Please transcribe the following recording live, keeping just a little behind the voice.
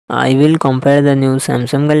I will compare the new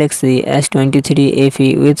Samsung Galaxy S23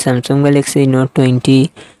 FE with Samsung Galaxy Note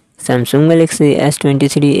 20. Samsung Galaxy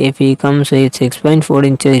S23 FE comes with 6.4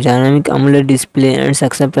 inches dynamic AMOLED display and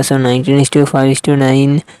success ratio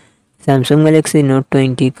 19:5:9. Samsung Galaxy Note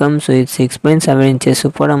 20 comes with 6.7 inches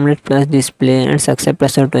Super AMOLED Plus display and success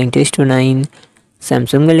ratio 20:9.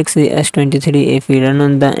 Samsung Galaxy S23 FE run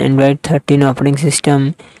on the Android 13 operating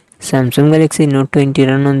system. Samsung Galaxy Note 20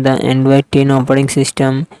 run on the Android 10 operating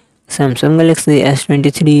system. Samsung Galaxy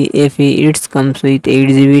S23 FE it comes with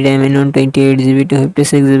 8GB RAM and 128GB to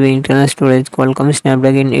 56GB internal storage. Qualcomm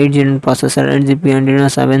Snapdragon 8 Gen processor and GPU Adreno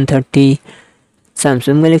 730.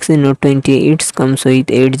 Samsung Galaxy Note 20 it comes with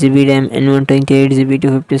 8GB RAM and 128GB to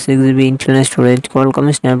 56GB internal storage.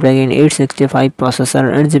 Qualcomm Snapdragon 865 processor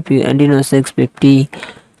and GPU Adreno 650.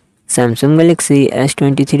 Samsung Galaxy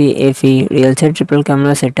S23 FE real set triple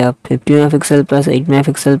camera setup 50MP plus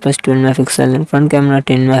 8MP plus 12MP and front camera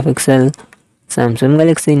 10MP. Samsung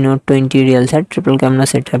Galaxy Note 20 real set triple camera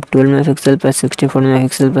setup 12MP plus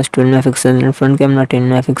 64MP plus 12MP and front camera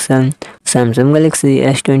 10MP. Samsung Galaxy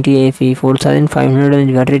S20 FE 4500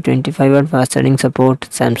 mAh battery 25W fast charging support.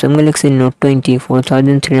 Samsung Galaxy Note 20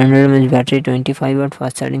 4300 mAh battery 25W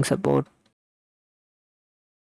fast charging support.